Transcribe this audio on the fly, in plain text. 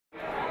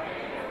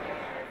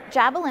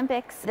Job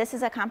Olympics, this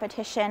is a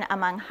competition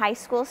among high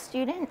school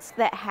students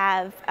that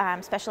have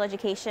special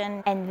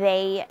education, and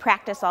they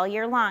practice all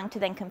year long to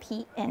then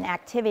compete in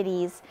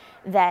activities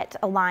that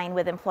align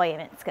with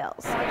employment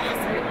skills. Cut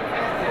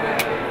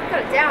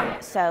it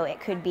down. So it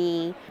could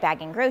be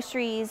bagging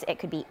groceries, it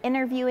could be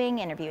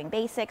interviewing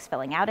basics,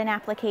 filling out an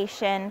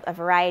application, a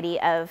variety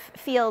of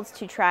fields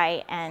to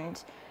try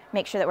and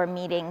make sure that we're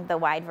meeting the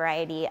wide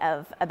variety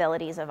of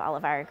abilities of all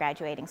of our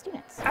graduating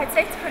students. I'd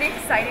say it's pretty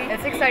exciting.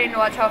 It's exciting to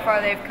watch how far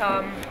they've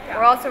come. Yeah.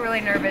 We're also really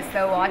nervous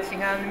though watching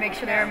them to make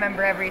sure they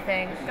remember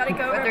everything. Gotta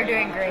go. But they're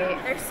doing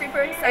great. They're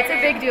super excited. It's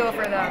a big deal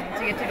for them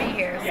to get to be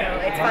here, so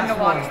it's fun to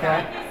watch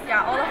that.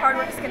 Yeah, all the hard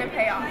work is going to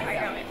pay off. I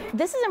know it.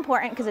 This is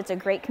important because it's a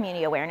great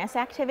community awareness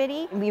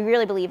activity. We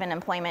really believe in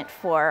employment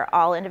for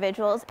all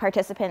individuals.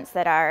 Participants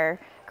that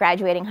are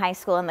graduating high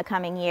school in the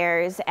coming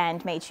years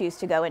and may choose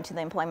to go into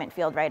the employment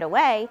field right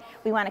away,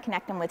 we want to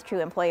connect them with true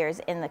employers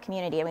in the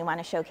community, and we want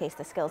to showcase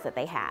the skills that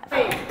they have.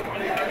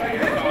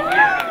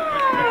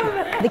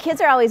 The kids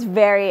are always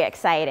very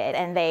excited,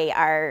 and they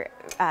are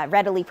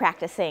readily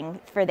practicing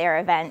for their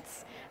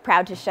events,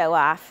 proud to show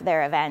off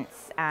their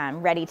events,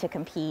 ready to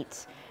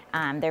compete.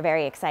 They're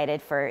very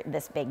excited for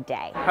this big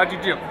day. How'd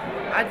you do?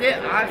 I did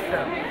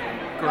awesome.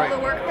 Did all the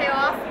work pay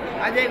off?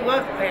 I did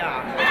work pay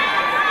off.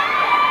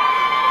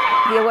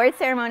 The award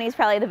ceremony is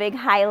probably the big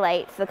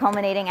highlight, the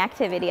culminating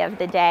activity of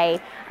the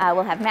day.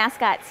 We'll have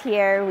mascots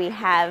here. We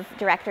have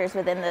directors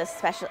within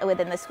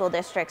the school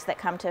districts that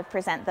come to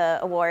present the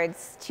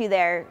awards to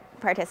their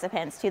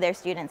participants, to their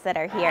students that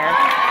are here.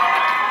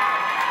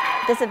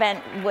 This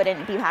event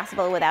wouldn't be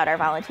possible without our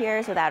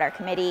volunteers, without our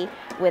committee,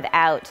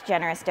 without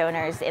generous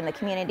donors in the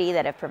community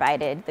that have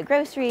provided the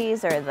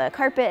groceries or the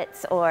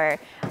carpets or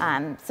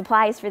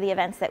supplies for the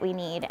events that we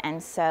need.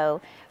 And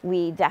so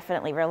we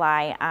definitely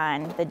rely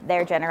on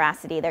their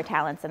generosity, their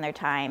talents, and their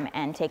time,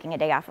 and taking a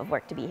day off of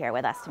work to be here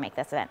with us to make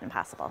this event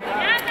possible.